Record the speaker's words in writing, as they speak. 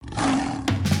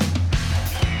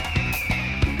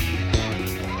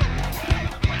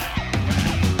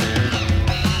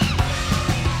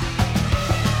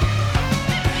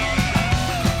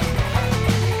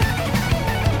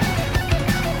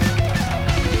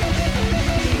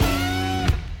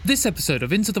This episode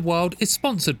of Into the Wild is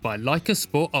sponsored by Leica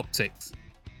Sport Optics.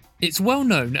 It's well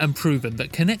known and proven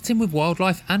that connecting with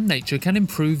wildlife and nature can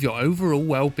improve your overall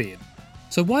well-being.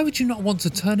 So why would you not want to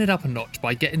turn it up a notch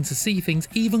by getting to see things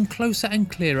even closer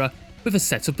and clearer with a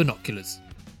set of binoculars?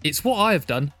 It's what I have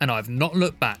done and I've not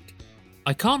looked back.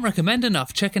 I can't recommend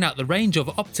enough checking out the range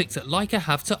of optics that Leica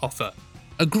have to offer.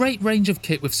 A great range of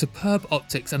kit with superb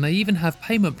optics, and they even have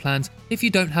payment plans if you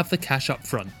don't have the cash up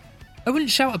front. I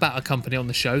wouldn't shout about a company on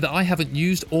the show that I haven't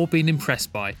used or been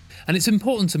impressed by, and it's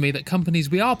important to me that companies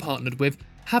we are partnered with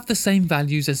have the same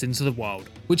values as Into the Wild,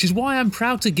 which is why I'm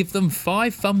proud to give them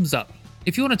 5 thumbs up.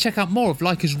 If you want to check out more of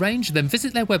Leica's range, then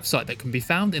visit their website that can be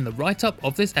found in the write-up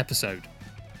of this episode.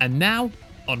 And now,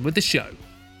 on with the show.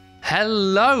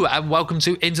 Hello and welcome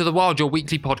to Into the Wild, your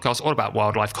weekly podcast all about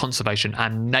wildlife conservation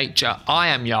and nature. I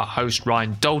am your host,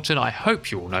 Ryan Dalton. I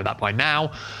hope you all know that by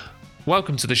now.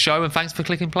 Welcome to the show and thanks for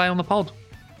clicking play on the pod.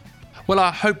 Well, I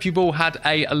hope you've all had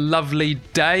a lovely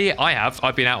day. I have.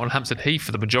 I've been out on Hampstead Heath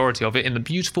for the majority of it in the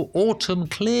beautiful autumn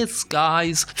clear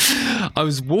skies. I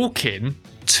was walking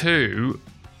to,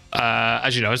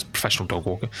 as you know, as a professional dog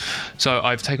walker, so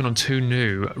I've taken on 2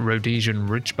 new Rhodesian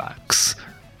Ridgebacks.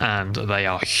 And they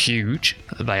are huge.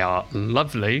 They are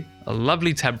lovely, a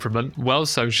lovely temperament, well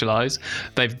socialised.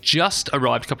 They've just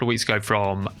arrived a couple of weeks ago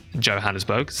from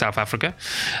Johannesburg, South Africa,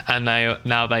 and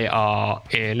they are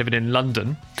living in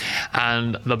London.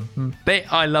 And the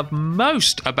bit I love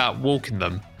most about walking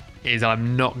them is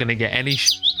I'm not going to get any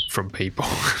from people.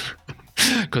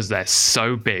 Because they're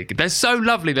so big. They're so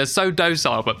lovely. They're so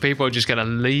docile, but people are just going to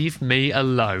leave me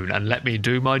alone and let me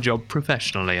do my job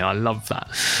professionally. And I love that.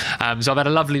 So I've had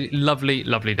a lovely, lovely,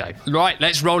 lovely day. Right,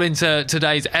 let's roll into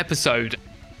today's episode.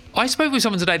 I spoke with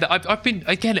someone today that I've been,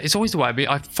 again, it's always the way.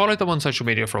 I've followed them on social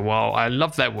media for a while. I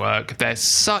love their work. They're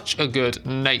such a good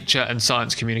nature and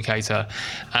science communicator.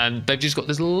 And they've just got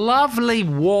this lovely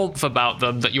warmth about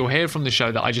them that you'll hear from the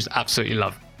show that I just absolutely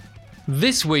love.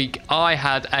 This week, I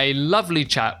had a lovely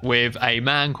chat with a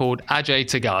man called Ajay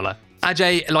Tagala.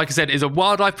 Ajay, like I said, is a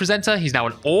wildlife presenter. He's now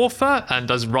an author and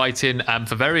does writing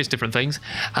for various different things.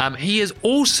 He is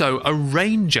also a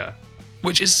ranger,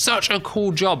 which is such a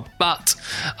cool job, but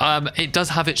it does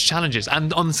have its challenges.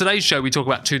 And on today's show, we talk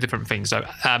about 2 different things. So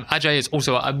Ajay is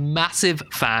also a massive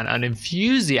fan and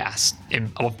enthusiast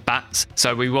of bats.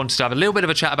 So we wanted to have a little bit of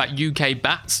a chat about UK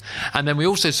bats. And then we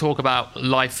also talk about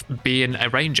life being a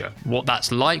ranger, what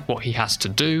that's like, what he has to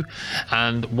do,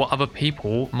 and what other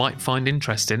people might find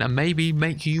interesting and maybe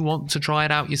make you want to try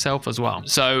it out yourself as well.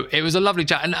 So it was a lovely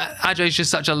chat. And Ajay is just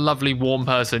such a lovely, warm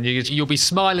person. You'll be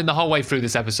smiling the whole way through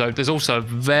this episode. There's also a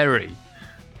very,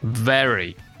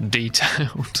 very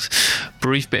detailed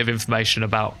brief bit of information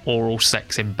about oral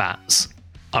sex in bats.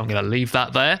 I'm going to leave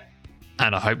that there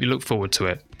and I hope you look forward to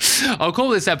it. I'll call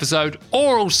this episode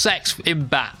Oral Sex in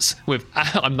Bats with...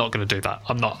 I'm not going to do that.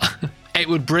 I'm not. It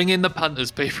would bring in the punters,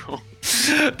 people.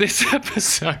 This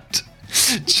episode...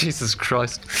 Jesus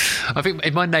Christ. I think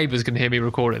if my neighbours can hear me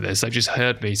recording this, they've just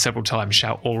heard me several times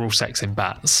shout oral sex in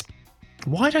bats.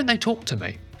 Why don't they talk to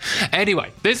me?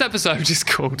 Anyway, this episode is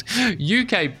called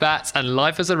UK Bats and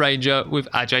Life as a Ranger with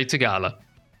Ajay Tagala.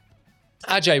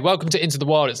 Ajay, welcome to Into the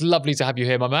Wild. It's lovely to have you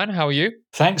here, my man. How are you?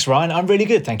 Thanks, Ryan. I'm really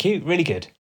good, thank you. Really good.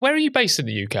 Where are you based in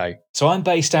the UK? So I'm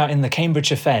based out in the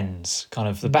Cambridgeshire Fens, kind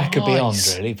of the back of beyond,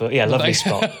 really. But yeah, lovely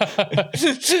spot.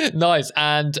 Nice.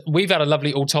 And we've had a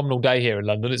lovely autumnal day here in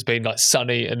London. It's been like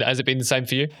sunny. And has it been the same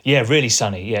for you? Yeah, really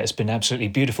sunny. Yeah, it's been absolutely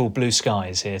beautiful blue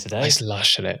skies here today. It's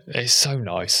lush, isn't it? It's so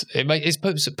nice. It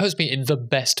puts me in the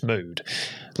best mood.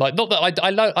 Like, not that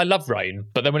I love rain,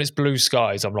 but then when it's blue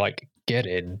skies, I'm like, get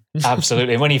in.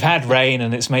 Absolutely. And when you've had rain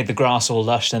and it's made the grass all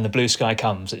lush, then the blue sky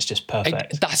comes. It's just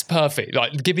perfect. That's perfect.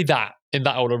 Like, give me that in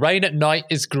that order. Rain at night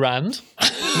is grand.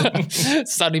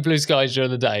 Sunny blue skies during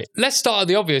the day. Let's start with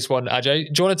the obvious one,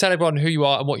 Ajay. Do you want to tell everyone who you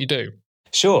are and what you do?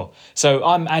 Sure. So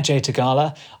I'm Ajay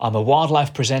Tagala. I'm a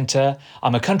wildlife presenter.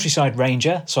 I'm a countryside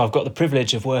ranger. So I've got the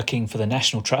privilege of working for the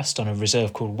National Trust on a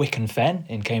reserve called Wicken Fen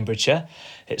in Cambridgeshire.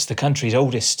 It's the country's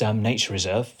oldest nature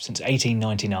reserve since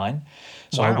 1899.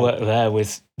 So wow. I work there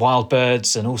with wild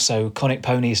birds and also conic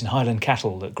ponies and Highland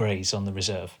cattle that graze on the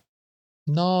reserve.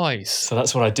 Nice. So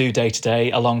that's what I do day to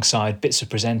day alongside bits of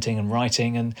presenting and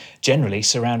writing and generally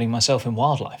surrounding myself in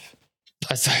wildlife.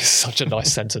 That's such a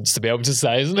nice sentence to be able to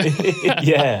say, isn't it?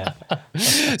 Yeah.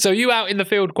 So are you out in the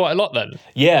field quite a lot then?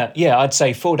 Yeah, I'd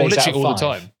say 4 days out of 5. All the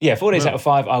time? Yeah, 4 days out of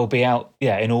 5 I will be out,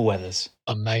 in all weathers.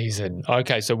 Amazing.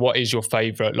 Okay, so what is your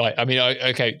favourite?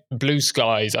 Blue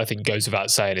skies I think goes without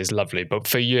saying is lovely, but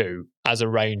for you as a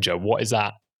ranger, what is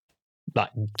that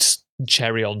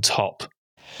cherry on top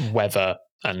weather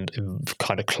and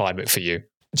kind of climate for you?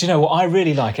 Do you know what I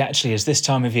really like actually is this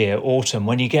time of year, autumn,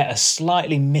 when you get a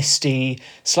slightly misty,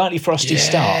 slightly frosty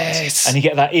start and you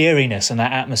get that eeriness and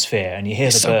that atmosphere and you hear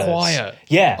the birds. So quiet.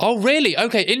 Yeah. Oh, really?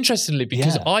 Okay, interestingly,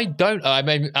 because Yeah. I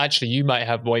mean, actually, you might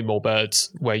have way more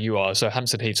birds where you are. So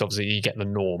Hampstead Heath's obviously you get the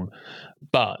norm.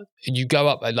 But you go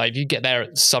up, like if you get there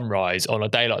at sunrise on a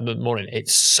day like the morning,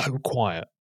 it's so quiet.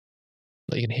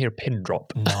 Like you can hear a pin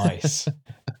drop. Nice.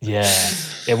 Yeah.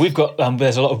 We've got,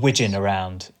 there's a lot of widgeon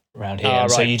around here. Ah,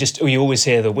 So right. you always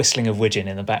hear the whistling of widgeon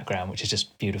in the background, which is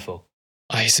just beautiful.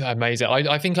 It's amazing.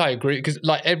 I think I agree because,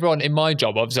 like everyone in my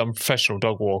job, obviously I'm a professional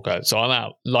dog walker, so I'm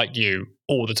out like you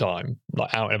all the time,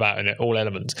 like out and about in all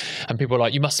elements. And people are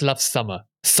like, "You must love summer.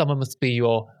 Summer must be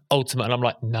your ultimate." And I'm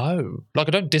like, "No, like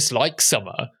I don't dislike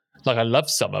summer. Like I love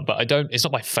summer, but I don't. It's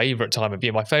not my favorite time of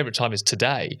year. My favorite time is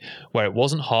today, where it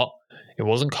wasn't hot, it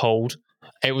wasn't cold.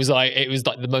 It was like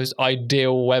the most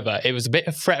ideal weather. It was a bit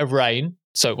of threat of rain."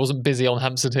 So it wasn't busy on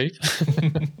Hampstead Heath.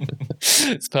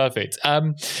 It's perfect.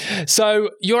 So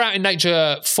you're out in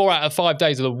nature 4 out of 5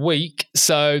 days of the week.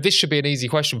 So this should be an easy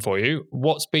question for you.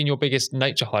 What's been your biggest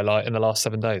nature highlight in the last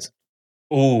 7 days?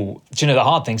 Oh, do you know the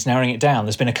hard thing's narrowing it down?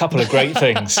 There's been a couple of great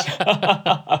things.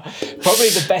 Probably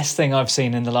the best thing I've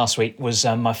seen in the last week was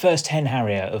my first hen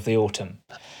harrier of the autumn.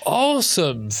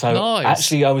 Awesome. So nice.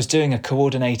 actually, I was doing a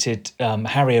coordinated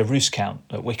harrier roost count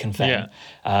at Wicken Fen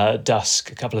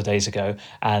dusk a couple of days ago,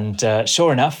 and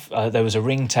sure enough, there was a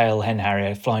ringtail hen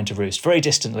harrier flying to roost very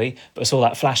distantly, but I saw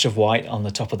that flash of white on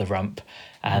the top of the rump,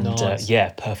 and Nice.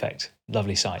 perfect,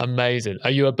 lovely sight. Amazing.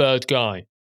 Are you a bird guy?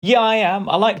 Yeah, I am.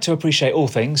 I like to appreciate all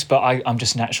things, but I'm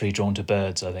just naturally drawn to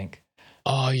birds, I think.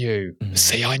 Are you?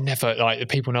 See, I never, like, the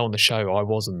people know on the show, I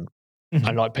wasn't.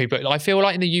 And like people, I feel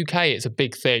like in the UK, it's a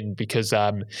big thing because,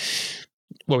 well,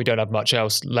 we don't have much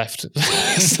else left.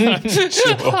 So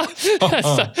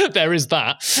there is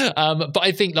that. But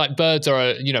I think like birds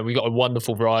are, we've got a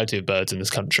wonderful variety of birds in this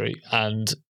country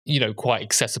and, quite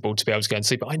accessible to be able to go and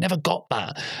see. But I never got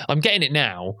that. I'm getting it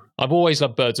now. I've always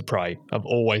loved birds of prey.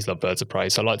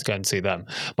 So I like to go and see them.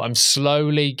 But I'm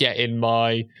slowly getting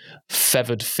my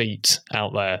feathered feet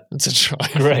out there to try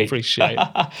and appreciate.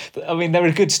 I mean, they're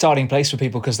a good starting place for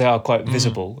people because they are quite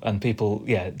visible and people,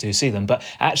 do see them. But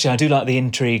actually, I do like the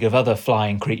intrigue of other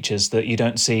flying creatures that you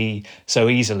don't see so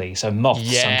easily. So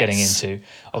moths I'm getting into,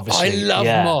 obviously. I love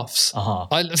moths.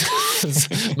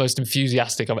 Most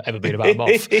enthusiastic I've ever been about a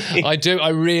moth. I do. I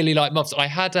really like moths. I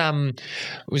had,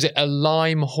 was it a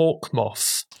lime hawk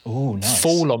moth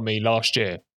fall on me last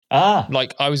year?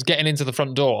 Like I was getting into the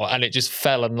front door and it just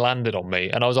fell and landed on me.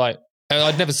 And I was like,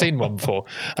 I'd never seen one before.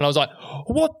 And I was like,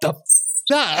 what the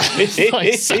that?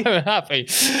 Like, so happy.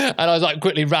 And I was like,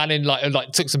 quickly ran in,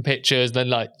 like took some pictures, then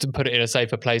like to put it in a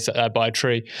safer place by a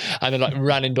tree. And then like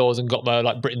ran indoors and got my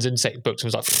like Britain's insect books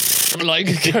and was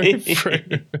like going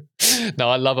through. No,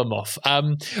 I love a moth.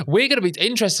 We're going to be,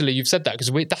 interestingly, you've said that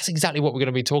because that's exactly what we're going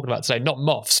to be talking about today. Not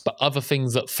moths, but other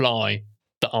things that fly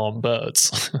that aren't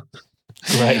birds.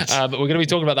 Great. But we're going to be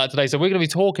talking about that today. So we're going to be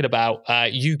talking about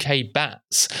UK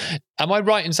bats. Am I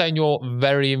right in saying you're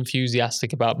very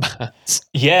enthusiastic about bats?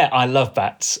 Yeah, I love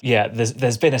bats. Yeah,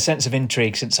 there's been a sense of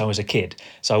intrigue since I was a kid.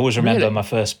 So I always remember my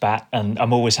first bat, and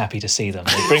I'm always happy to see them.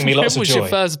 They bring me lots of joy. When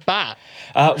was your first bat?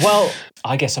 Well,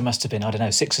 I guess I must have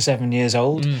been, 6 or 7 years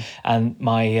old. And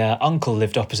my uncle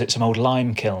lived opposite some old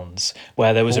lime kilns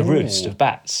where there was a roost of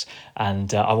bats.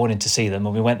 And I wanted to see them.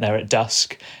 And we went there at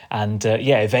dusk. And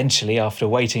eventually, after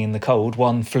waiting in the cold,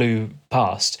 one flew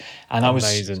past. And I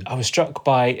was struck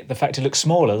by the fact it looked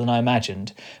smaller than I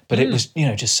imagined. But it was,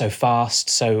 just so fast,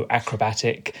 so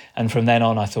acrobatic. And from then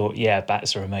on, I thought,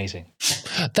 bats are amazing.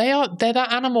 They're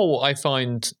that animal I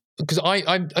find... Because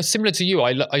I'm similar to you.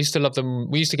 I used to love them.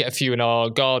 We used to get a few in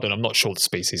our garden. I'm not sure the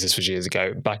species. This was years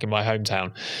ago, back in my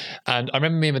hometown. And I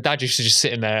remember me and my dad used to just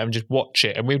sit in there and just watch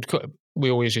it. And we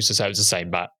always used to say it was the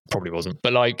same bat. Probably wasn't.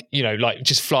 But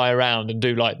just fly around and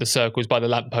do like the circles by the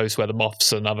lamppost where the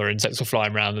moths and other insects were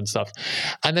flying around and stuff.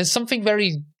 And there's something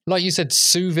very, like you said,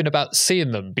 soothing about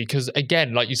seeing them. Because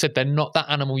again, like you said, they're not that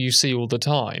animal you see all the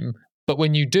time. But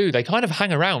when you do, they kind of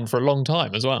hang around for a long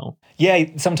time as well. Yeah,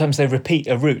 sometimes they repeat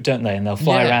a route, don't they? And they'll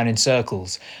fly around in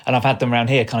circles. And I've had them around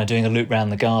here kind of doing a loop around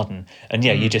the garden. And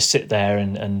you just sit there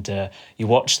and you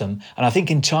watch them. And I think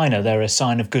in China, they're a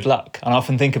sign of good luck. And I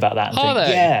often think about that and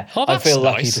I feel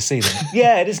lucky to see them.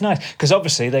 Yeah, it is nice. Because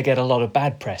obviously they get a lot of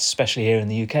bad press, especially here in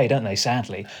the UK, don't they,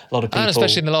 sadly? A lot of people... And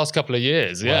especially in the last couple of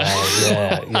years,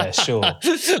 Well, sure.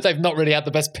 They've not really had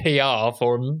the best PR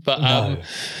for them. But no.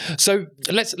 So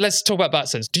let's talk about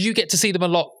bats then. Do you get to see them a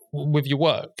lot with your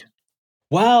work?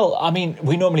 Well, I mean,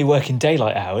 we normally work in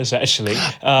daylight hours, actually.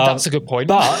 That's a good point.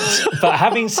 But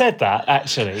having said that,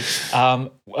 actually,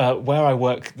 where I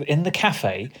work in the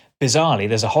cafe, bizarrely,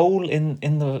 there's a hole in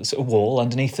the sort of wall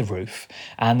underneath the roof,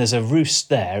 and there's a roost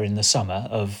there in the summer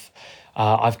of,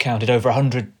 I've counted over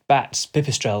 100 bats,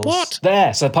 pipistrelles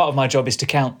there. So part of my job is to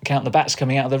count the bats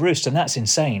coming out of the roost, and that's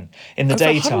insane. In the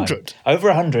daytime, 100? Over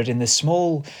 100 in this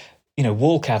small,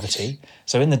 wall cavity.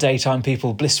 So in the daytime,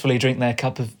 people blissfully drink their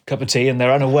cup of tea, and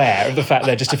they're unaware of the fact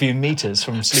they're just a few meters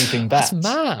from sleeping bats. That's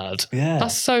mad. Yeah,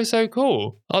 that's so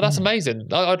cool. Oh, that's amazing.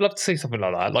 I'd love to see something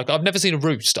like that. Like, I've never seen a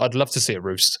roost. I'd love to see a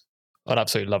roost. I'd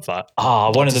absolutely love that.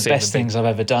 One of the best things I've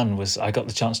ever done was I got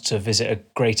the chance to visit a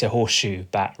greater horseshoe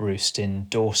bat roost in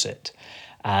Dorset.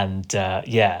 And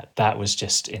that was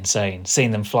just insane.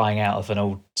 Seeing them flying out of an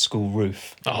old school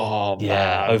roof. Oh,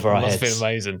 man. Over our heads. Must have been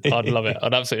amazing. I'd love it.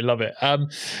 I'd absolutely love it.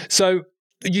 So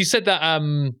you said that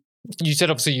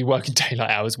obviously you work in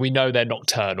daylight hours. We know they're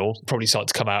nocturnal, probably start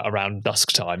to come out around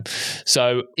dusk time.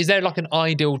 So is there like an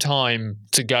ideal time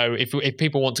to go if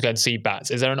people want to go and see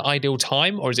bats? Is there an ideal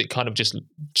time, or is it kind of just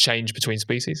change between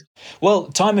species? Well,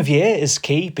 time of year is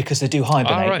key because they do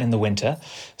hibernate in the winter.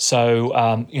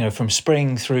 So, from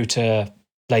spring through to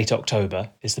late October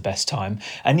is the best time.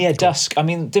 And dusk, I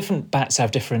mean, different bats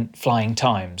have different flying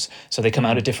times. So they come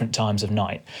out at different times of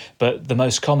night. But the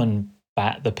most common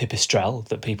bat, the pipistrelle,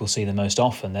 that people see the most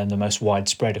often, then the most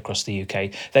widespread across the UK,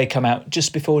 they come out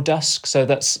just before dusk, so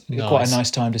that's quite a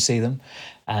nice time to see them.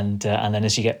 And then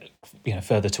as you get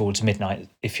further towards midnight,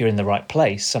 if you're in the right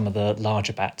place, some of the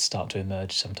larger bats start to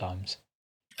emerge sometimes.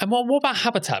 And what about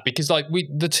habitat? Because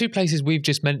the two places we've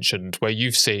just mentioned where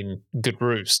you've seen good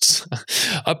roosts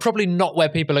are probably not where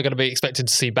people are going to be expecting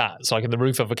to see bats, like in the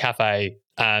roof of a cafe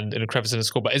and in a crevice in a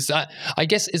school. But is that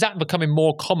becoming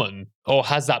more common, or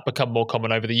has that become more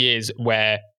common over the years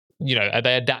where, are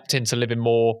they adapting to live in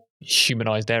more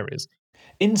humanized areas?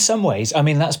 In some ways, I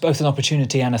mean, that's both an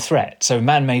opportunity and a threat. So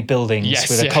man-made buildings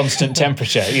with a constant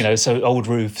temperature, so old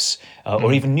roofs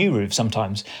or even new roofs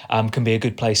sometimes can be a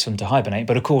good place for them to hibernate.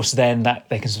 But of course, then that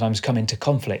they can sometimes come into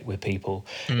conflict with people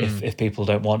if people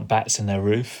don't want bats in their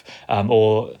roof,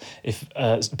 or if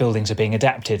buildings are being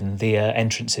adapted and the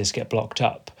entrances get blocked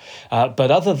up. But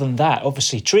other than that,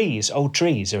 obviously old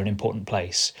trees are an important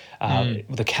place.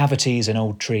 The cavities in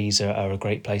old trees are a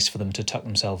great place for them to tuck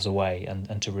themselves away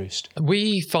and to roost.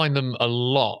 We find them a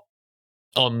lot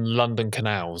on London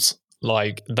canals.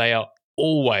 Like, they are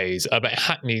always. I bet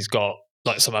Hackney's got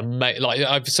like some amazing. Like,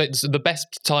 I've said, the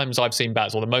best times I've seen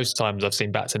bats, or the most times I've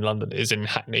seen bats in London, is in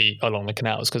Hackney along the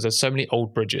canals, because there's so many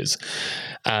old bridges,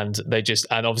 and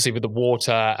and obviously with the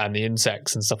water and the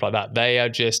insects and stuff like that, they are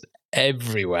just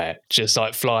everywhere, just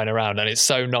like flying around. And it's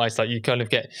so nice. Like, you kind of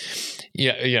get,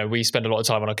 we spend a lot of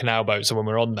time on a canal boat, so when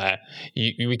we're on there,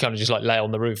 we kind of just like lay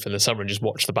on the roof in the summer and just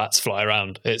watch the bats fly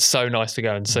around. It's so nice to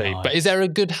go and see. Nice. But is there a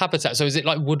good habitat? So is it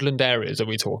like woodland areas? Are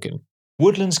we talking?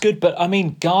 Woodland's good, but I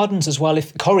mean gardens as well.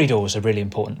 If corridors are really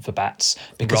important for bats,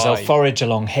 because they'll forage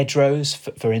along hedgerows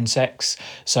for insects.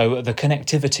 So the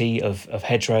connectivity of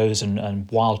hedgerows and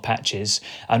wild patches,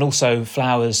 and also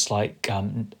flowers like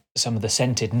some of the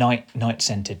scented night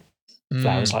scented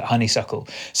flowers like honeysuckle.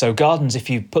 So gardens, if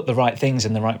you put the right things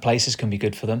in the right places, can be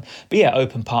good for them. But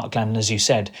open parkland, as you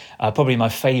said, probably my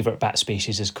favourite bat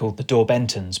species is called the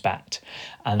Daubenton's bat.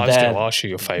 And I was going to ask you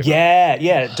your favourite.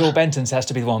 Yeah, Daubenton's has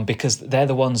to be the one, because they're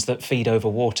the ones that feed over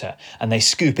water and they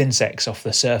scoop insects off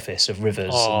the surface of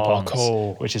rivers and ponds,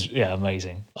 cool. Which is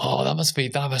amazing. Oh, that must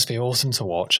be awesome to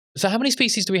watch. So how many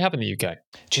species do we have in the UK?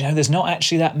 Do you know, there's not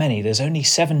actually that many. There's only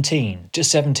 17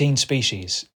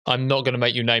 species. I'm not going to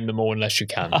make you name them all unless you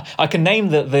can. I can name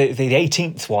the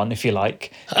 18th one if you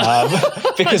like,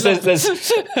 because there's so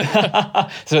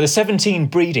there's 17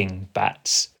 breeding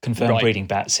bats, confirmed breeding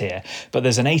bats here, but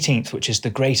there's an 18th which is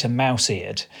the greater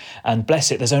mouse-eared, and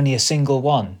bless it, there's only a single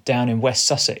one down in West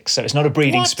Sussex, so it's not a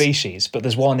breeding species, but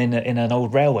there's one in an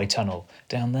old railway tunnel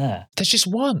down there. There's just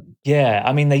one? Yeah,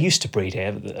 I mean they used to breed here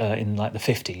in like the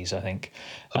 50s, I think,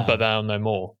 but now no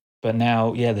more. But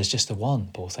now, there's just the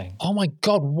one, poor thing. Oh my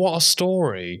God, what a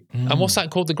story. And what's that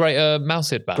called? The greater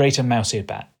mouse-eared bat? Greater mouse-eared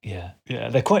bat, yeah.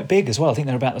 They're quite big as well. I think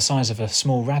they're about the size of a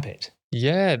small rabbit.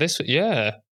 Yeah, got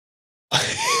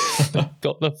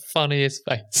the funniest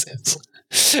faces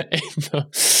in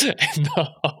the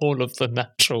whole of the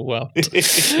natural world.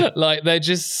 Like, they're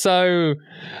just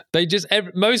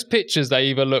most pictures, they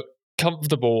either look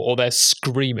comfortable or they're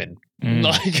screaming.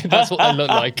 Like that's what they look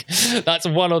like. That's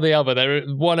one or the other. They're at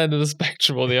one end of the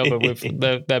spectrum or the other with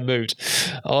their mood.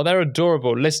 Oh, they're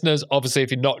adorable. Listeners, obviously,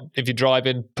 if you're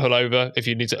driving, pull over if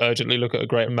you need to urgently look at a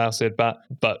great mouse-eared bat.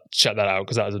 But check that out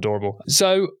because that is adorable.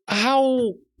 So,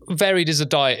 how varied is the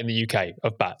diet in the UK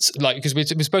of bats? Like, because we've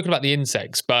spoken about the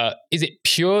insects, but is it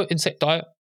pure insect diet?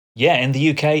 Yeah, in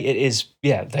the UK, it is.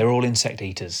 Yeah, they're all insect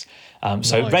eaters.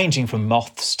 So ranging from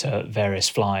moths to various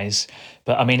flies.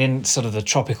 But I mean, in sort of the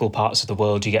tropical parts of the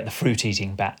world, you get the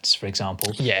fruit-eating bats, for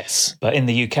example. Yes. But in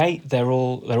the UK, they're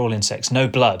all insects. No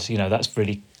blood. That's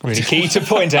really key to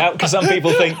point out because some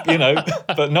people think,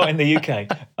 but not in the UK.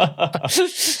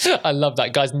 I love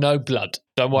that, guys. No blood.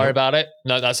 Don't worry about it.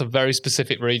 No, that's a very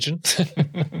specific region.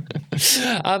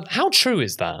 How true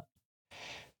is that?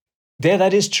 Yeah,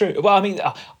 that is true. Well,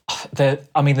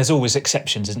 there's always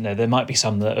exceptions, isn't there? There might be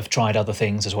some that have tried other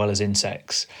things as well as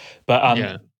insects,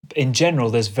 but in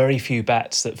general, there's very few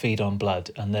bats that feed on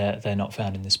blood, and they're not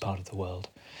found in this part of the world.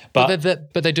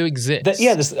 But they do exist.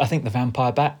 There's, I think, the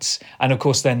vampire bats, and of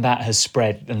course, then that has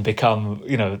spread and become,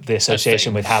 the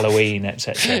association with Halloween,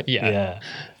 etc. Yeah,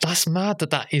 that's mad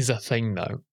that is a thing,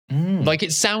 though. Like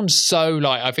it sounds so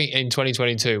like I think in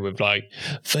 2022 with like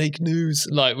fake news,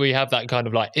 like we have that kind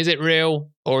of like, is it real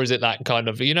or is it that kind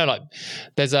of like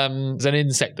there's an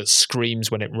insect that screams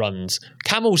when it runs,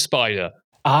 camel spider.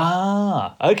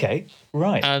 Ah, okay,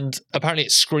 right. And apparently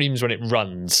it screams when it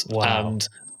runs. Wow. And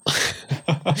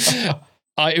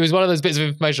it was one of those bits of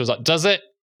information. I was like, does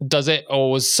it,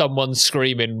 or was someone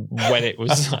screaming when it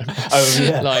was like,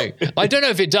 like, I don't know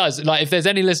if it does, like if there's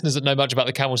any listeners that know much about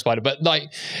the camel spider, but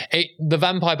like the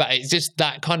vampire bat, it's just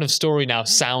that kind of story now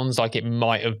sounds like it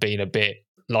might have been a bit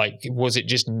like, was it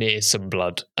just near some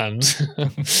blood? And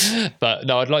but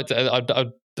no, I'd like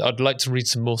to read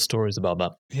some more stories about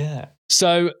that. Yeah.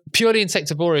 So purely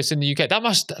insectivorous in the UK,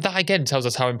 that again tells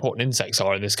us how important insects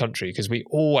are in this country, because we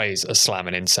always are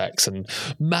slamming insects and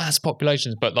mass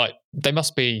populations, but like they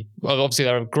must be, well, obviously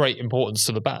they're of great importance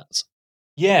to the bats.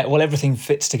 Yeah, well, everything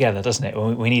fits together, doesn't it?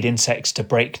 We need insects to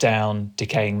break down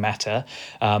decaying matter,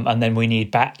 and then we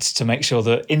need bats to make sure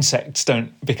that insects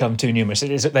don't become too numerous.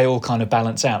 They all kind of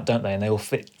balance out, don't they? And they all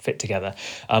fit together.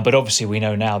 But obviously, we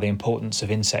know now the importance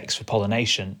of insects for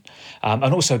pollination,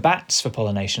 and also bats for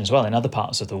pollination as well in other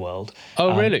parts of the world.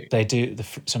 Oh, really? They do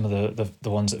some of the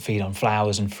ones that feed on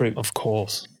flowers and fruit. Of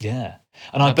course. Yeah.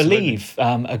 And I believe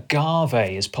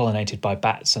agave is pollinated by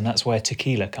bats, and that's where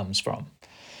tequila comes from.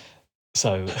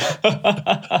 So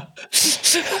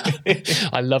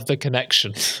I love the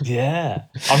connection. Yeah,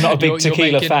 I'm not a big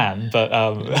tequila fan, but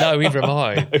no, either am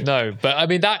I. No, but I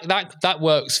mean that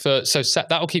works for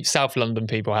that'll keep South London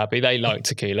people happy. They like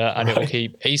tequila, and it'll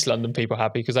keep East London people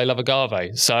happy because they love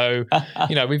agave. So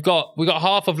we've got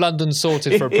half of London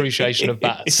sorted for appreciation of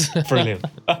bats. Brilliant.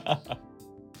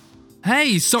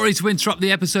 Hey, sorry to interrupt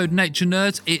the episode, Nature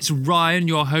Nerds. It's Ryan,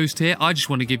 your host here. I just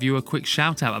want to give you a quick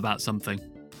shout out about something.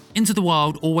 Into the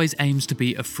Wild always aims to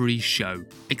be a free show,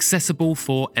 accessible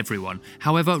for everyone.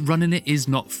 However, running it is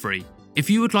not free. If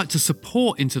you would like to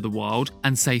support Into the Wild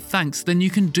and say thanks, then you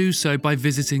can do so by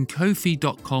visiting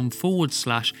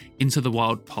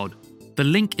ko-fi.com/IntoTheWildPod. The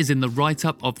link is in the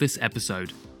write-up of this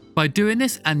episode. By doing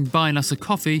this and buying us a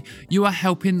coffee, you are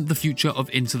helping the future of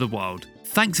Into the Wild.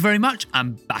 Thanks very much,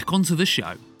 and back onto the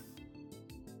show.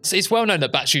 It's well known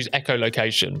that bats use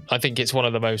echolocation. I think it's one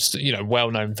of the most,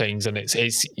 well-known things, and it's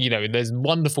there's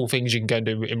wonderful things you can go and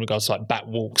do in regards to like bat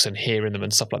walks and hearing them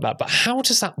and stuff like that. But how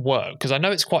does that work? Because I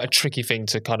know it's quite a tricky thing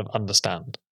to kind of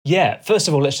understand. Yeah, first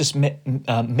of all, let's just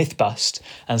myth bust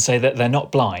and say that they're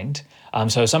not blind.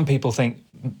 So some people think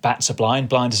bats are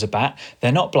blind as a bat.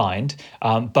 They're not blind,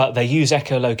 but they use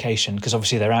echolocation because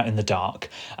obviously they're out in the dark.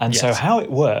 And so how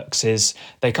it works is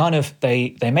they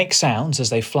make sounds as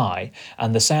they fly,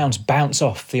 and the sounds bounce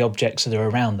off the objects that are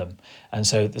around them. And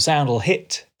so the sound will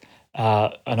hit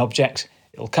an object,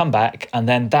 it'll come back, and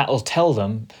then that'll tell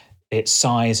them its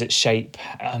size, its shape,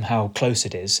 and how close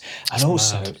it is. And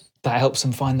also that helps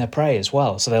them find their prey as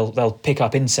well. So they'll pick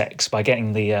up insects by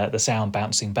getting the sound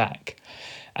bouncing back.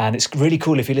 And it's really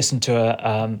cool if you listen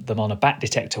to them on a bat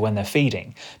detector when they're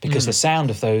feeding, because the sound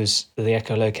of the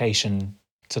echolocation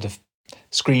sort of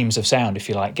screams of sound, if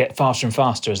you like, get faster and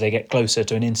faster as they get closer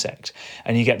to an insect,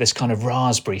 and you get this kind of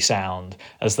raspberry sound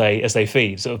as they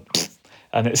feed. So,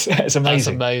 and it's amazing. That's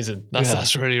amazing.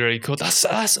 That's really, really cool.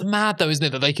 That's mad though, isn't it?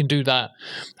 That they can do that.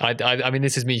 I mean,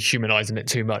 this is me humanizing it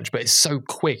too much, but it's so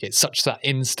quick. It's such that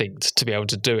instinct to be able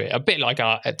to do it. A bit like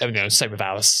same with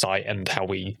our sight and how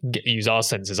we use our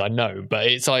senses. I know, but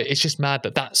it's just mad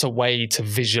that that's a way to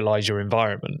visualize your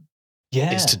environment.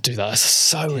 is to do that. It's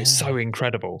so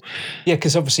incredible. Yeah,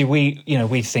 because obviously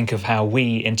we think of how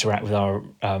we interact with our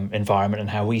environment and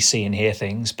how we see and hear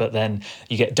things, but then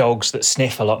you get dogs that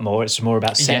sniff a lot more. It's more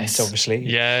about scent, obviously.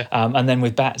 Yeah. And then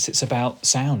with bats, it's about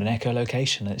sound and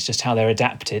echolocation. It's just how they're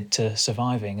adapted to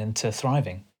surviving and to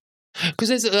thriving. Because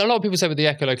there's a lot of people say with the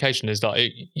echolocation is that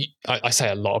I say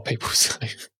a lot of people say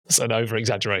it's an over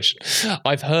exaggeration.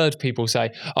 I've heard people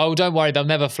say, "Oh, don't worry, they'll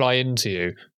never fly into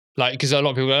you." Like, because a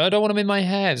lot of people go, I don't want them in my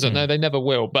hair. So, no, they never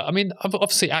will. But I mean,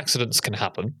 obviously accidents can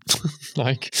happen.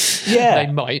 They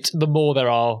might. The more there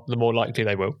are, the more likely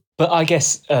they will. But I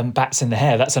guess bats in the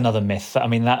hair, that's another myth. I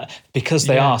mean, that because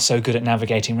they are so good at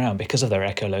navigating around, because of their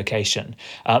echolocation,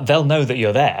 they'll know that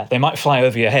you're there. They might fly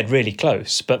over your head really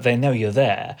close, but they know you're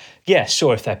there. Yeah,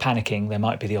 sure, if they're panicking, there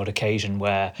might be the odd occasion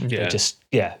where they just,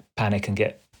 panic and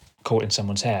get caught in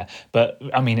someone's hair. But,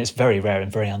 I mean, it's very rare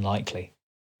and very unlikely.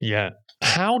 Yeah.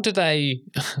 How do they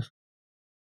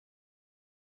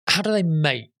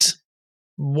mate?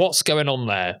 What's going on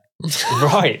there?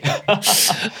 Right.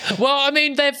 Well, I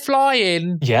mean, they're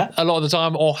flying a lot of the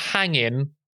time or hanging.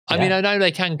 I mean, I know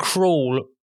they can crawl.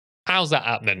 How's that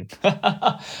happening?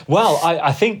 Well,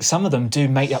 I think some of them do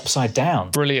mate upside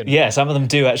down. Brilliant. Yeah, some of them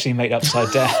do actually mate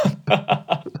upside down.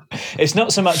 It's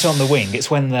not so much on the wing. It's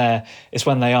when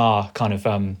they are kind of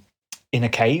in a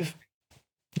cave.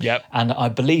 Yep. And I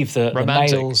believe that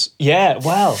romantic. The males... Yeah,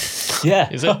 well, yeah.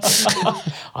 Is it?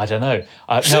 I don't know. No,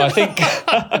 I think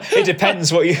it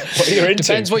depends what you're into.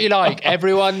 Depends what you like.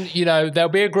 Everyone, there'll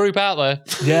be a group out there.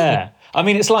 Yeah. I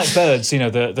mean, it's like birds,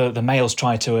 the males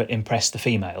try to impress the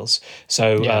females.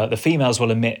 So the females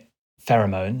will emit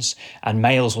pheromones and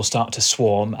males will start to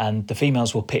swarm and the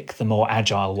females will pick the more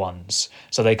agile ones.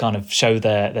 So they kind of show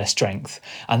their strength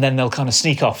and then they'll kind of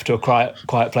sneak off to a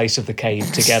quiet place of the cave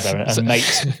together and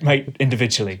mate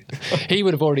individually. He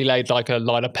would have already laid like a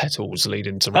line of petals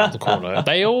leading to around the corner.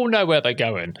 They all know where they're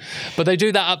going. But they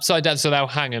do that upside down so they'll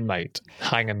hang and mate.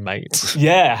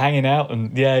 Yeah, hanging out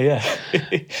and yeah.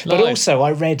 But also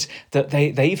I read that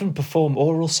they even perform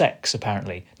oral sex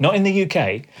apparently. Not in the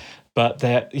UK. But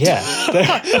they're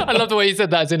I love the way you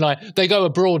said that, as in like they go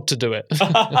abroad to do it. It's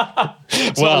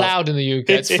not allowed in the UK,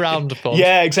 it's frowned upon.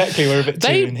 Yeah, exactly. We're a bit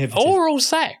too inhibited. Oral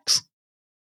sex?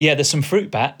 Yeah, there's some fruit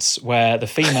bats where the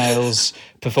females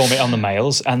perform it on the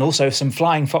males and also some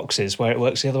flying foxes where it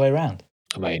works the other way around.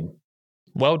 I mean,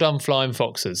 well done, flying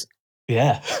foxes.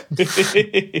 Yeah.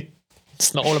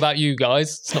 It's not all about you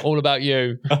guys. It's not all about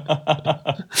you.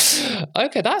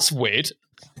 Okay, that's weird.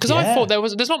 Because I thought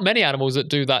there's not many animals that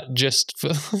do that just for...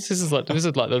 This is like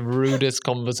the rudest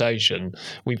conversation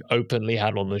we've openly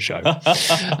had on the show.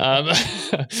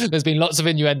 There's been lots of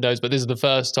innuendos, but this is the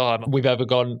first time we've ever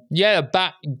gone, a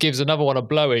bat gives another one a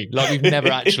blowy. Like, we've never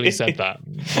actually said that.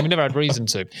 We've never had reason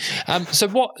to.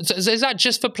 So is that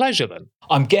just for pleasure then?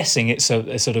 I'm guessing it's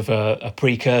a sort of a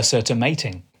precursor to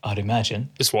mating. I'd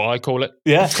imagine. It's what I call it.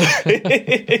 Yeah.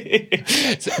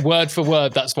 Word for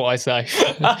word, that's what I say.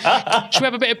 Should we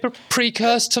have a bit of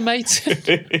precursor to mating?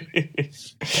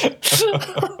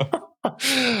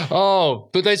 So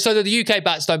the UK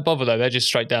bats don't bother though, they're just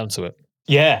straight down to it.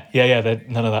 Yeah.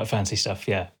 None of that fancy stuff,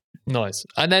 yeah. Nice.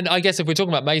 And then I guess if we're talking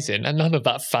about mating, and none of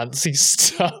that fancy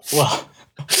stuff. Well...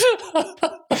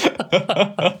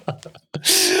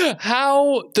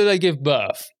 How do they give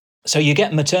birth? So you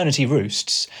get maternity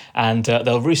roosts and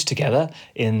they'll roost together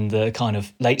in the kind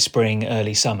of late spring,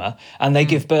 early summer, and they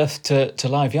give birth to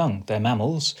live young. They're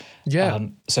mammals. Yeah.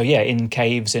 In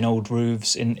caves, in old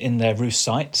roofs, in their roost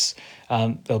sites,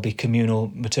 there'll be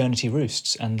communal maternity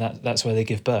roosts, and that's where they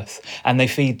give birth. And they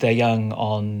feed their young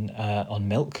on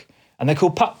milk, and they're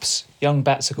called pups. Young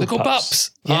bats are called pups.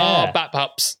 Yeah. Oh, bat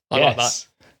pups. I like that.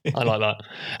 I like that.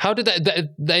 How did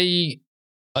they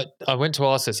I went to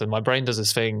ask this and my brain does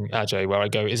this thing, Ajay, where I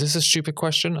go, is this a stupid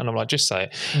question? And I'm like, just say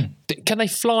it. Can they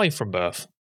fly from birth?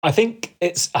 I think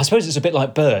I suppose it's a bit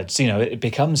like birds, it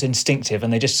becomes instinctive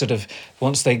and they just sort of,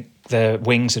 once their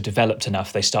wings have developed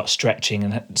enough, they start stretching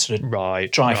and sort of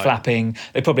dry flapping.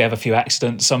 They probably have a few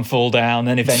accidents, some fall down,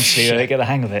 then eventually they get the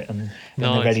hang of it and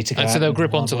then they're ready to go. And so they'll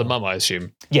grip onto the mum, I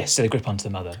assume? Yes, so they grip onto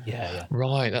the mother, yeah.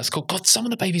 Right, that's cool. God, some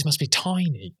of the babies must be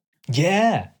tiny.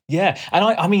 Yeah. And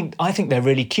I mean, I think they're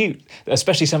really cute,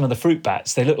 especially some of the fruit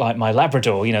bats. They look like my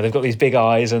Labrador, they've got these big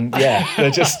eyes and they're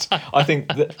just, I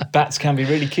think that bats can be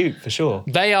really cute for sure.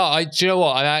 They are. Do you know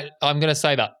what? I'm going to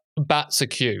say that. Bats are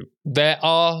cute. There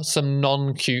are some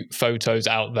non-cute photos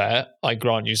out there, I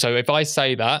grant you. So if I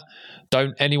say that,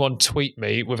 don't anyone tweet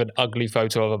me with an ugly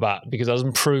photo of a bat because it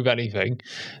doesn't prove anything.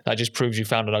 That just proves you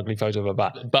found an ugly photo of a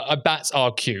bat. But bats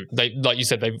are cute. They, like you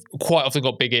said, they've quite often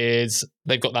got big ears.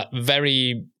 They've got that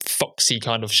very foxy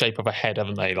kind of shape of a head,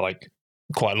 haven't they? Like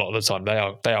quite a lot of the time,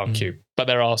 they are cute, but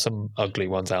there are some ugly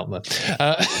ones out there.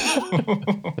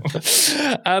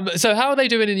 So how are they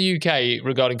doing in the UK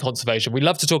regarding conservation? We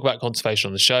love to talk about conservation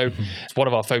on the show. It's one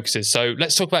of our focuses. So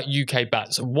let's talk about UK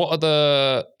bats. What are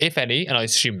the, if any, and I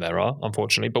assume there are,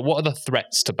 unfortunately, but what are the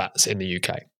threats to bats in the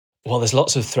UK? Well, there's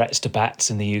lots of threats to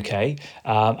bats in the UK,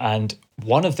 and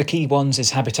one of the key ones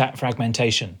is habitat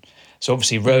fragmentation. So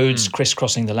obviously roads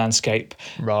crisscrossing the landscape,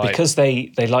 because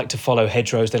they like to follow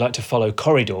hedgerows, they like to follow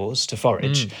corridors to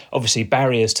forage. Obviously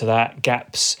barriers to that,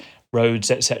 gaps, roads,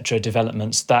 etc.,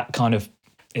 developments, that kind of,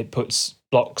 it puts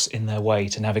blocks in their way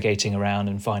to navigating around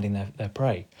and finding their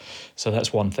prey. So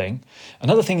that's one thing.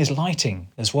 Another thing is lighting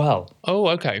as well. Oh,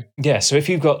 okay. Yeah, so if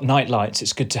you've got night lights,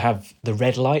 it's good to have the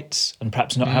red lights and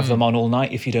perhaps not have them on all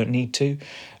night if you don't need to,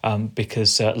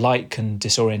 because light can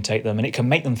disorientate them and it can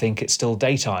make them think it's still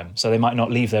daytime. So they might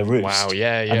not leave their roost. Wow,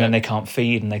 yeah. And then they can't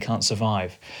feed and they can't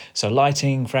survive. So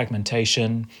lighting,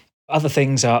 fragmentation. Other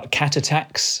things are cat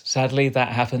attacks, sadly, that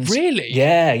happens. Really?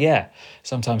 Yeah.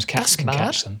 Sometimes cats can mad.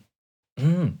 catch them.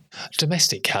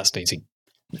 Domestic cats need to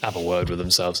have a word with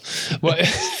themselves.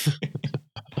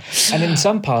 And in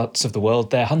some parts of the world,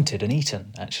 they're hunted and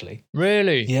eaten, actually.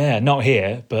 Really? Yeah, not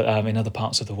here, but in other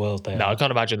parts of the world, they No, are. I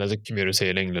can't imagine there's a community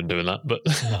in England doing that, but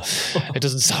it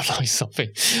doesn't sound like something.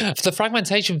 The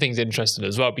fragmentation thing's interesting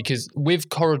as well, because with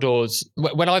corridors,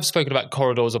 when I've spoken about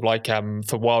corridors of like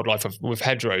for wildlife with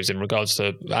hedgerows in regards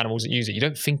to animals that use it, you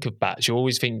don't think of bats. You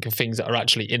always think of things that are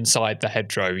actually inside the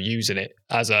hedgerow using it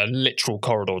as a literal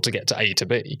corridor to get to A to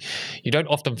B. You don't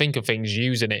often think of things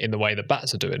using it in the way that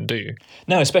bats are doing, do you?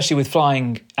 No, especially with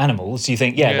flying animals, you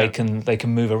think, they can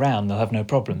move around, they'll have no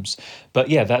problems. But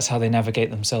yeah, that's how they navigate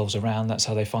themselves around. That's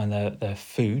how they find their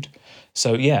food.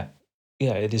 So yeah,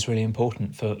 it is really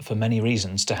important for many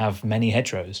reasons to have many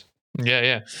hedgerows.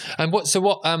 Yeah. And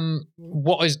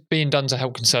what is being done to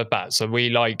help conserve bats? So we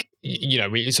know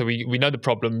the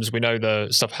problems, we know the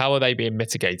stuff. How are they being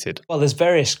mitigated? Well, there's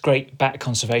various great bat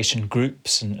conservation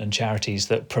groups and charities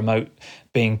that promote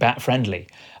being bat friendly.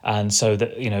 And so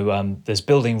that, there's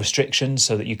building restrictions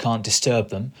so that you can't disturb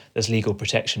them. There's legal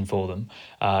protection for them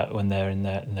when they're in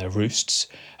their roosts.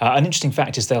 An interesting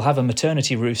fact is they'll have a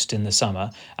maternity roost in the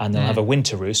summer and they'll have a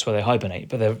winter roost where they hibernate,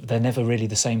 but they're never really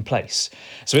the same place.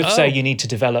 So if, say, you need to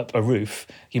develop a roof,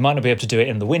 you might not be able to do it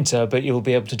in the winter, but you'll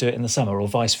be able to do it in the summer or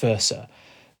vice versa.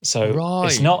 So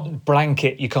it's not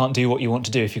blanket, you can't do what you want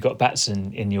to do if you've got bats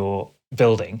in your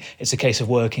building. It's a case of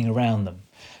working around them.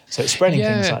 So it's spreading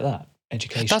things like that.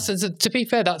 Education. To be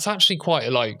fair, that's actually quite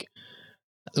like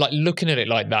looking at it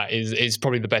like that is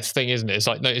probably the best thing, isn't it? It's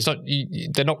like, no, it's not.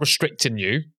 They're not restricting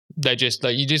you. They're just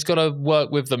like, you just got to work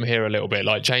with them here a little bit,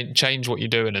 like change what you're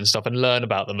doing and stuff, and learn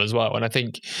about them as well. And I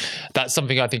think that's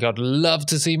something I think I'd love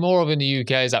to see more of in the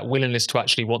UK, is that willingness to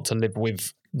actually want to live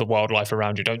with the wildlife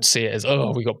around you. Don't see it as,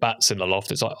 we got bats in the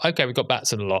loft. It's like, okay, we got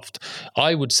bats in the loft.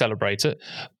 I would celebrate it,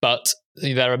 but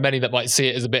there are many that might see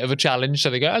it as a bit of a challenge. So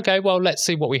they go, okay, well, let's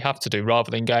see what we have to do,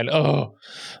 rather than going,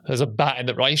 there's a bat in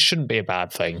the right. It shouldn't be a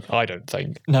bad thing, I don't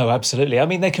think. No, absolutely. I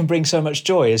mean, they can bring so much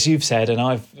joy, as you've said, and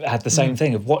I've had the same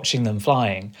thing of watching them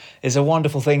flying is a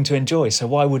wonderful thing to enjoy. So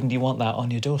why wouldn't you want that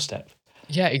on your doorstep?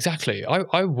 Yeah, exactly.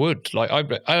 I would.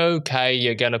 Okay,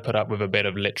 you're going to put up with a bit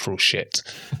of literal shit,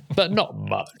 but not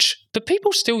much. Do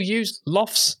people still use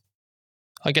lofts?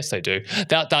 I guess they do.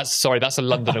 That's a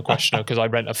Londoner question, because I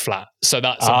rent a flat. So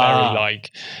that's a very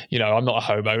I'm not a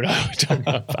homeowner. I don't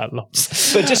know about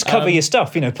lofts. But just cover your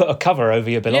stuff, put a cover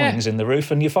over your belongings in the roof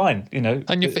and you're fine,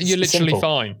 And you're literally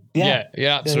fine. Yeah,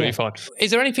 absolutely fine. Is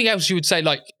there anything else you would say,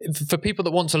 like, for people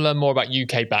that want to learn more about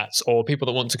UK bats, or people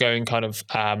that want to go and kind of,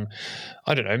 I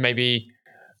don't know, maybe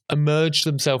immerse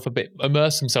themselves a bit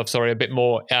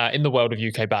more in the world of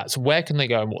UK bats, where can they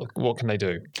go and what can they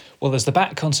do? Well, there's the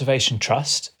Bat Conservation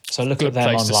Trust, so look at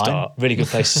them online. Really good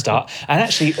place to start. And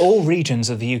actually all regions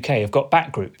of the UK have got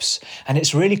bat groups, and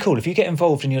it's really cool. If you get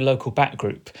involved in your local bat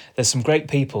group, there's some great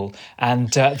people,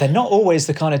 and they're not always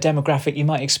the kind of demographic you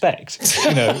might expect.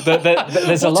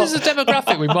 There's what is the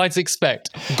demographic we might expect?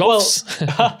 Goths?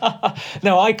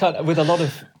 No, I can't. With a lot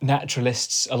of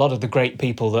naturalists, a lot of the great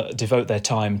people that devote their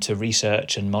time to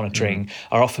research and monitoring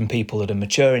are often people that are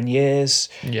mature in years.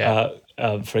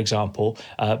 For example,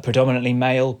 predominantly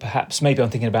male, perhaps. Maybe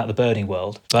I'm thinking about the birding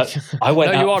world, but I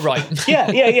went. You are right.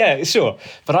 yeah, sure.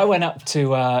 But I went up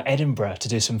to Edinburgh to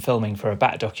do some filming for a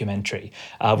bat documentary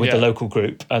with the local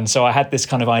group, and so I had this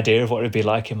kind of idea of what it would be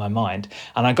like in my mind.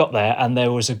 And I got there, and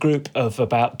there was a group of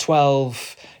about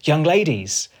 12 young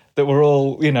ladies that were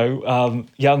all,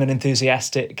 young and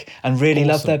enthusiastic and really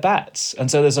love their bats. And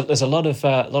so there's a lot of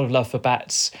love for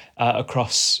bats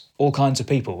across all kinds of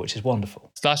people, which is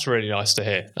wonderful. That's really nice to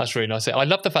hear. I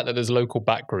love the fact that there's local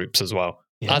bat groups as well,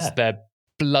 as there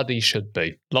bloody should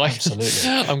be. Absolutely.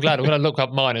 I'm glad. I'm going to look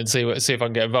up mine and see if I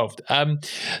can get involved.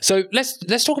 So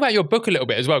let's talk about your book a little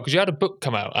bit as well, because you had a book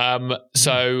come out.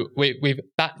 So we've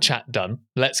that chat done.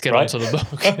 Let's get on to the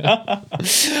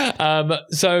book.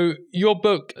 So your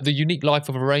book, The Unique Life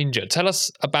of a Ranger. Tell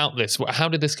us about this. How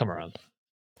did this come around?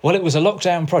 Well, it was a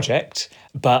lockdown project,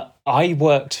 but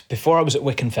before I was at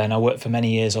Wicken Fen, I worked for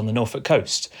many years on the Norfolk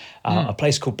coast, a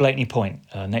place called Blakeney Point,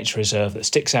 a nature reserve that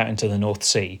sticks out into the North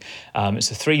Sea.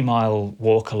 It's a 3-mile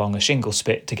walk along a shingle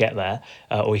spit to get there,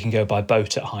 or you can go by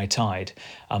boat at high tide.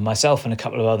 Myself and a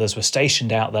couple of others were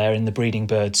stationed out there in the breeding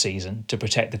bird season to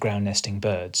protect the ground nesting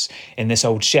birds in this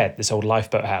old shed, this old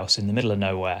lifeboat house in the middle of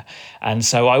nowhere. And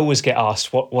so I always get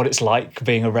asked what it's like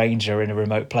being a ranger in a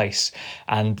remote place.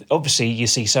 And obviously you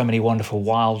see so many wonderful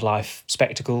wildlife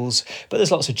spectacles, but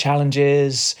there's lots of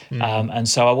challenges. And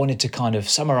so I wanted to kind of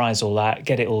summarise all that,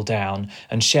 get it all down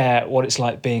and share what it's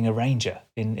like being a ranger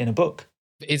in a book.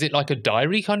 Is it like a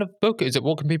diary kind of book?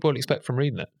 What can people expect from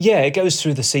reading it? Yeah, it goes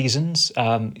through the seasons.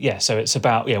 So it's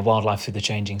about wildlife through the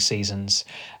changing seasons,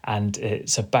 and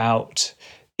it's about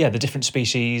the different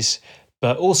species,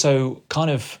 but also kind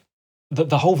of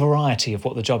the whole variety of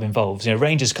what the job involves.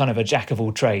 Ranger's kind of a jack of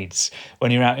all trades. When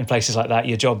you're out in places like that,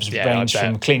 your jobs range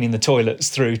from cleaning the toilets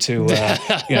through to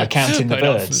counting the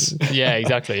birds. Yeah,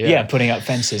 exactly. Putting up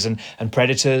fences and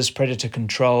predator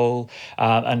control,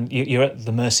 and you're at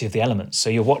the mercy of the elements. So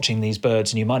you're watching these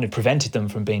birds, and you might have prevented them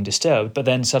from being disturbed, but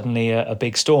then suddenly a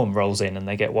big storm rolls in and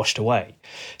they get washed away.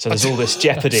 So there's all this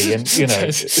jeopardy, and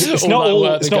it's not all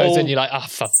work that goes in. You're like,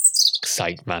 for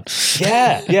sake, man.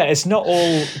 It's not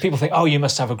all. People think, you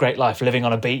must have a great life living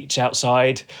on a beach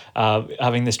outside,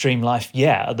 having this dream life.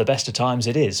 At the best of times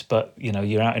it is, but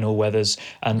you're out in all weathers,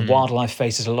 and wildlife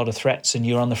faces a lot of threats, and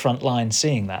you're on the front line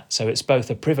seeing that. So it's both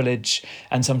a privilege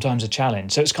and sometimes a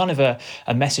challenge. So it's kind of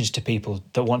a message to people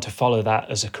that want to follow that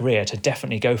as a career to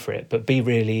definitely go for it, but be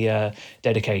really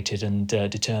dedicated and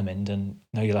determined, and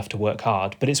know you'll have to work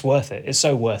hard, but it's worth it. It's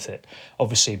so worth it,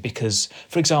 obviously, because,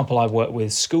 for example, I worked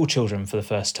with school children for the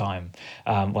first time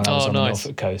when I was on the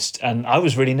Norfolk coast, and I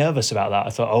was really nervous about that. I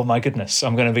thought, oh my goodness,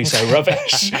 I'm going to be so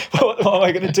rubbish. What am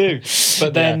I going to do?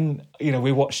 But then,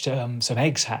 we watched some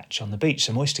eggs hatch on the beach,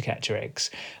 some oyster catcher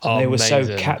eggs, and they were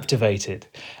so captivated.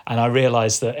 And I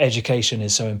realised that education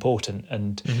is so important,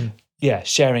 and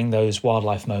sharing those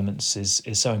wildlife moments is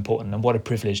so important. And what a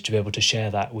privilege to be able to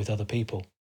share that with other people.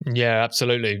 Yeah,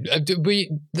 absolutely.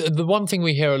 The one thing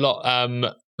we hear a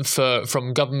lot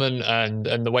from government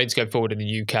and the way to go forward in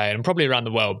the UK and probably around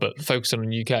the world, but focusing on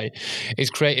the UK, is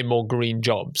creating more green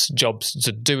jobs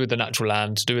to do with the natural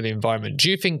land, to do with the environment. Do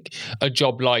you think a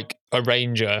job like a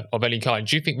ranger of any kind,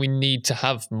 do you think we need to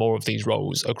have more of these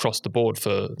roles across the board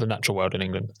for the natural world in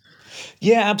England?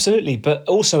 Yeah, absolutely. But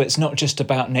also it's not just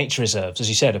about nature reserves, as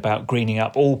you said, about greening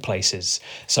up all places.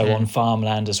 So on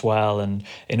farmland as well, and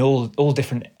in all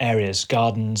different areas,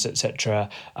 gardens, etc.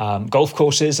 Golf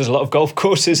courses, there's a lot of golf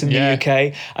courses in the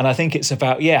UK. And I think it's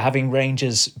about, having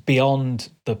rangers beyond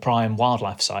the prime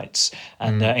wildlife sites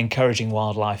and encouraging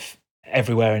wildlife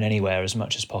everywhere and anywhere as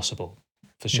much as possible.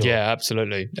 For sure. Yeah,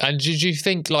 absolutely. And did you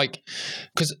think,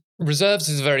 because reserves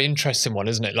is a very interesting one,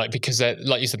 isn't it? Because they're,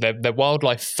 like you said, they're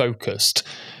wildlife focused.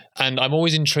 And I'm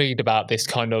always intrigued about this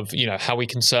kind of, how we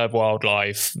conserve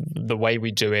wildlife, the way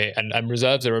we do it. And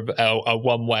reserves are a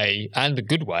one way and a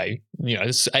good way,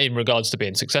 in regards to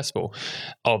being successful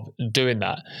of doing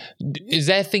that. Is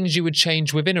there things you would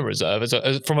change within a reserve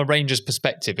from a ranger's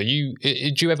perspective? Do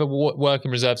you ever work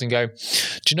in reserves and go,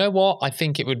 do you know what? I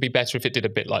think it would be better if it did a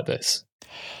bit like this?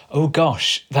 Oh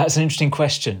gosh, that's an interesting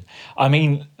question. I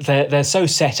mean, they're so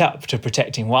set up to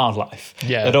protecting wildlife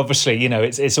that obviously,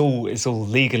 it's all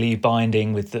legally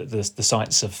binding with the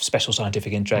sites of special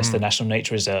scientific interest, the national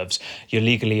nature reserves. You're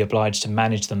legally obliged to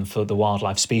manage them for the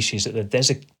wildlife species that they're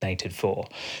designated for.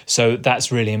 So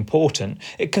that's really important.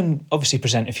 It can obviously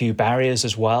present a few barriers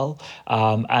as well.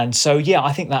 And so,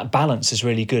 I think that balance is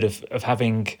really good of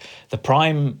having the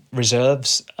prime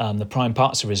reserves, the prime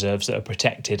parts of reserves that are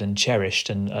protected and cherished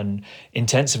and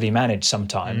intensively managed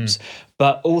sometimes,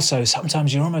 but also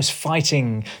sometimes you're almost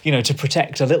fighting, to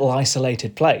protect a little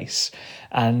isolated place.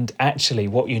 And actually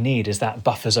what you need is that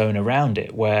buffer zone around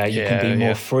it where you can be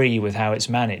more free with how it's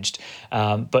managed,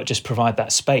 but just provide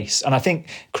that space. And I think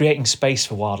creating space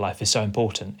for wildlife is so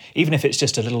important, even if it's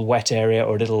just a little wet area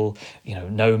or a little,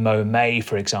 no mow May,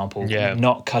 for example,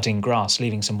 not cutting grass,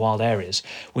 leaving some wild areas.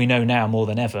 We know now more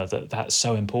than ever that that's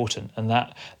so important. And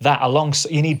that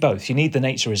you need both. You need the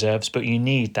nature reserves, but you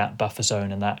need that buffer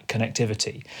zone and that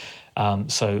connectivity.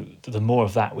 So the more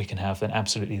of that we can have, then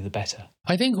absolutely the better.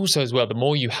 I think also as well, the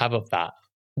more you have of that,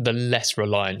 the less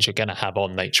reliance you're going to have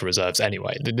on nature reserves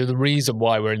anyway. The reason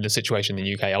why we're in the situation in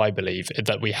the UK, I believe,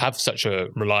 that we have such a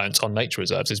reliance on nature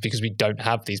reserves is because we don't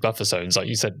have these buffer zones. Like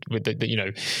you said, with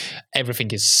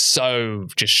everything is so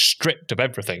just stripped of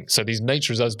everything. So these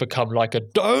nature reserves become like a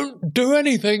don't do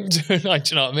anything. Do you know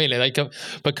what I mean? They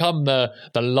become the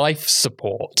life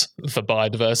support for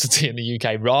biodiversity in the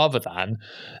UK rather than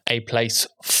a place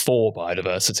for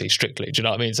biodiversity strictly. Do you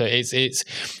know what I mean? So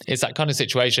it's that kind of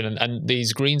situation, and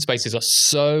these green spaces are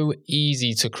so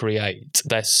easy to create.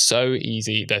 They're so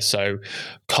easy. They're so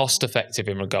cost effective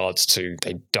in regards to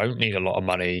they don't need a lot of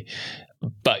money.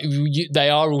 But they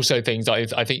are also things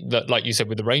that I think that, like you said,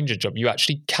 with the ranger job, you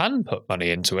actually can put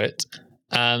money into it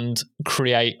and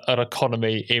create an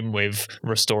economy in with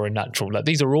restoring natural.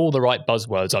 These are all the right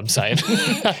buzzwords I'm saying.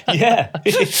 Yeah.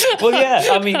 Well, yeah.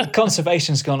 I mean,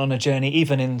 conservation's gone on a journey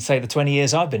even in, say, the 20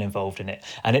 years I've been involved in it.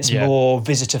 And it's more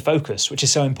visitor focused, which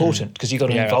is so important because you've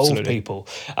got to involve people.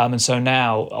 And so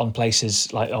now on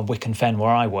places like on Wicken Fen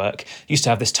where I work, used to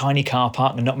have this tiny car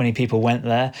park and not many people went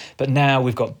there. But now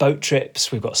we've got boat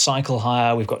trips, we've got cycle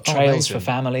hire, we've got trails for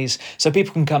families. So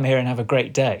people can come here and have a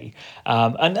great day.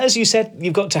 And as you said,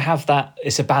 you've got to have that.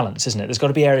 It's a balance, isn't it? There's got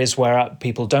to be areas where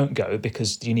people don't go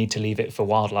because you need to leave it for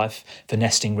wildlife, for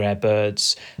nesting rare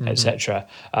birds, etc.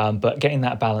 But getting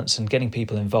that balance and getting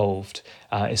people involved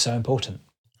is so important.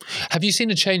 Have you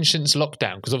seen a change since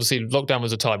lockdown? Because obviously lockdown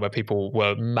was a time where people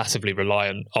were massively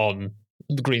reliant on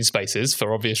the green spaces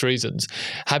for obvious reasons.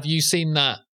 Have you seen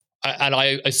that? And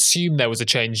I assume there was a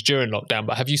change during lockdown,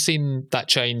 but have you seen that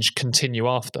change continue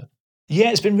after? Yeah,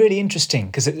 it's been really interesting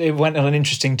because it went on an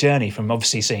interesting journey from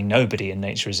obviously seeing nobody in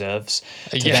nature reserves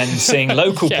to then seeing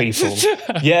local people.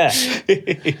 Yeah.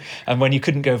 And when you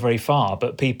couldn't go very far,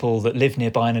 but people that lived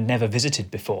nearby and had never visited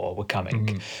before were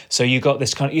coming. So you got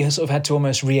this you sort of had to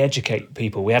almost re-educate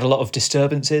people. We had a lot of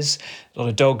disturbances, a lot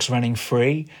of dogs running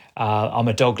free. I'm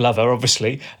a dog lover,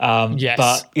 obviously.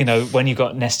 But, when you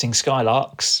got nesting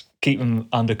skylarks, keep them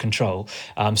under control.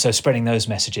 So spreading those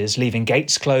messages, leaving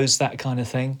gates closed, that kind of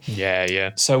thing.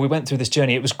 Yeah. So we went through this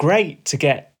journey. It was great to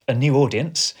get a new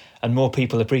audience and more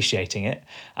people appreciating it.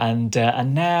 And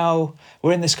now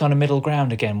we're in this kind of middle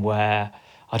ground again where,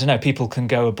 I don't know, people can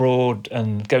go abroad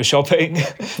and go shopping.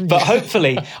 But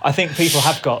hopefully, I think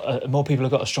more people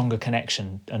have got a stronger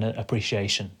connection and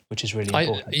appreciation, which is really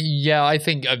important. I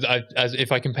think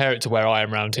if I compare it to where I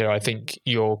am around here, I think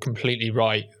you're completely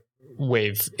right.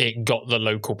 With it got the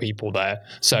local people there.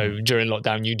 So during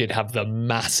lockdown, you did have the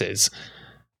masses.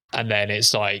 And then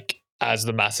it's like, as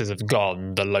the masses have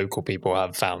gone, the local people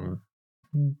have found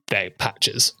their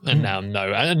patches and now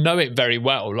know it very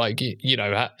well. Like,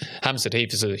 Hampstead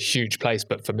Heath is a huge place,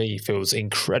 but for me feels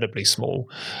incredibly small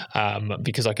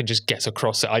because I can just get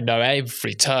across it. I know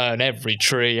every turn, every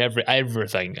tree,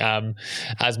 everything,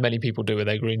 as many people do with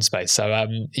their green space. So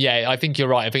I think you're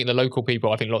right. I think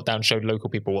lockdown showed local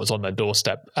people what's on their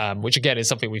doorstep, which again is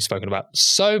something we've spoken about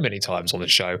so many times on the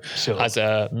show as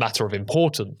a matter of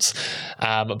importance.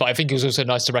 But I think it was also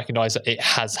nice to recognise that it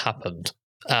has happened.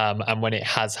 And when it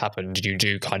has happened, you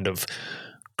do kind of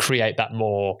create that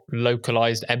more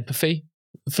localized empathy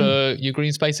for your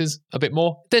green spaces a bit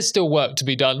more. There's still work to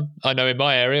be done, I know, in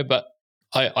my area, but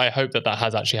I hope that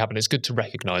has actually happened. It's good to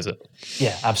recognise it.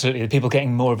 Yeah, absolutely. People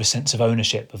getting more of a sense of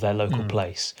ownership of their local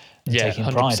place and taking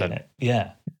 100%. Pride in it.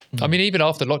 Yeah. I mean, even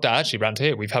after lockdown, actually around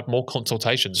here, we've had more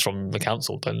consultations from the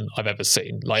council than I've ever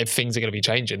seen. Like, if things are going to be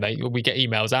changing, we get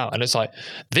emails out and it's like,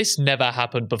 this never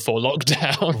happened before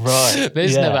lockdown. Right.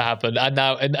 This never happened. And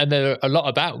now, and there are a lot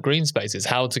about green spaces,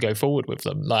 how to go forward with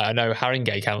them. Like, I know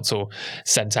Haringey Council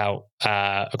sent out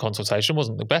a consultation. It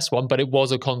wasn't the best one, but it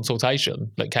was a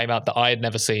consultation that came out that I had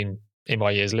never seen in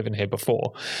my years living here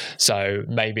before. So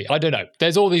maybe, I don't know,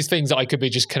 there's all these things that I could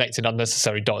be just connecting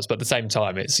unnecessary dots, but at the same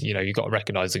time, it's, you've got to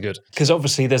recognise the good. Because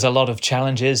obviously there's a lot of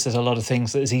challenges, there's a lot of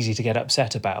things that it's easy to get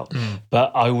upset about,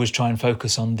 but I always try and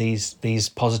focus on these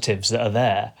positives that are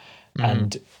there.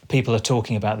 And people are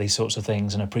talking about these sorts of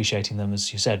things and appreciating them,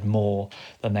 as you said, more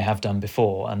than they have done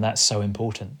before. And that's so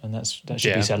important. And that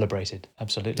should be celebrated.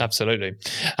 Absolutely. Absolutely.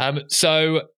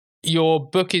 So your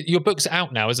book's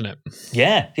out now, isn't it?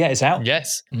 Yeah, it's out.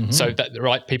 Yes. So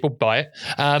right, people buy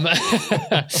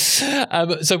it.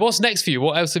 So what's next for you?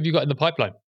 What else have you got in the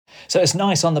pipeline? So it's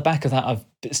nice. On the back of that, I've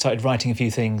started writing a few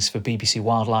things for BBC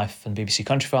Wildlife and BBC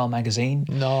Countryfile magazine.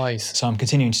 Nice. So I'm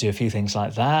continuing to do a few things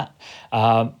like that.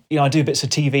 I do bits of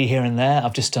TV here and there.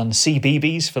 I've just done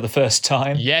CBeebies for the first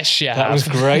time. Yes, yeah. That was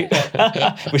great.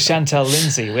 With Chantal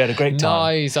Lindsay. We had a great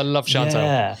time. Nice. I love Chantal.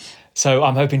 Yeah. So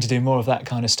I'm hoping to do more of that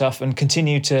kind of stuff and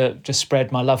continue to just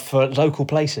spread my love for local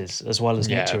places as well as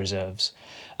nature reserves,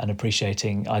 and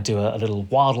appreciating. I do a little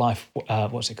wildlife,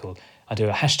 what's it called? I do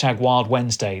a hashtag Wild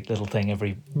Wednesday little thing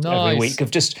every week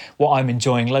of just what I'm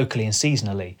enjoying locally and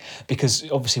seasonally, because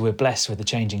obviously we're blessed with the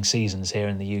changing seasons here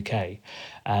in the UK,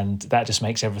 and that just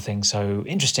makes everything so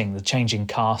interesting, the changing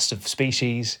cast of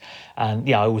species. And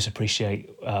I always appreciate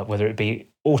whether it be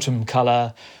autumn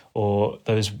colour or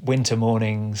those winter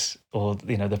mornings or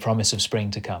the promise of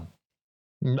spring to come.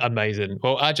 Amazing.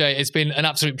 Well, Ajay, it's been an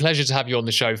absolute pleasure to have you on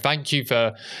the show. Thank you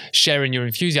for sharing your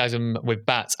enthusiasm with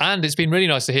bats. And it's been really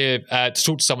nice to hear, to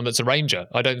talk to someone that's a ranger.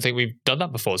 I don't think we've done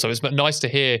that before. So it's nice to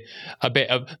hear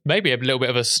maybe a little bit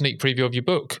of a sneak preview of your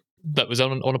book that was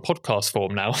on a podcast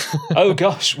form now. Oh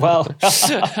gosh, well,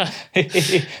 but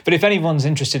if anyone's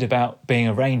interested about being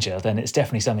a ranger, then it's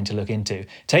definitely something to look into.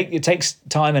 It takes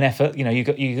time and effort.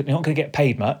 You're not going to get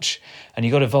paid much, and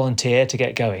you've got to volunteer to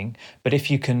get going. But if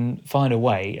you can find a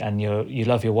way and you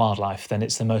love your wildlife, then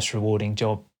it's the most rewarding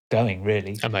job going,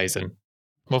 really. Amazing.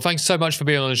 Well, thanks so much for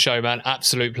being on the show, man.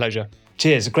 Absolute pleasure.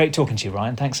 Cheers. Great talking to you,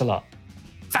 Ryan. Thanks a lot.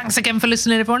 Thanks again for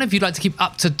listening, everyone. If you'd like to keep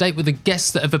up to date with the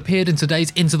guests that have appeared in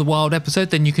today's Into the Wild episode,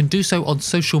 then you can do so on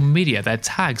social media. Their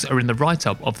tags are in the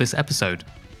write-up of this episode.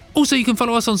 Also, you can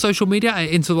follow us on social media at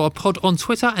Into the Wild Pod on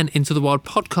Twitter and Into the Wild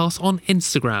Podcast on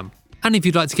Instagram. And if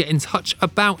you'd like to get in touch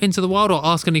about Into the Wild or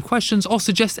ask any questions or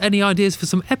suggest any ideas for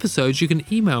some episodes, you can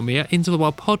email me at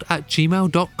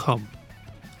intothewildpod@gmail.com.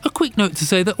 A quick note to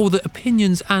say that all the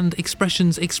opinions and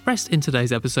expressions expressed in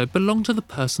today's episode belong to the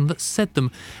person that said them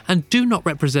and do not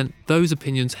represent those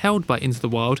opinions held by Into the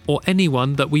Wild or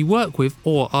anyone that we work with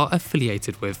or are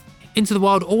affiliated with. Into the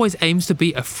Wild always aims to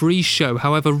be a free show,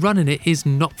 however, running it is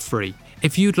not free.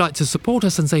 If you'd like to support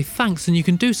us and say thanks, then you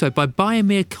can do so by buying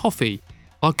me a coffee.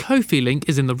 Our Ko-fi link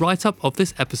is in the write-up of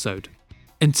this episode.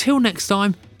 Until next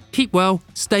time, keep well,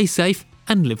 stay safe,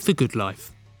 and live the good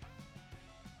life.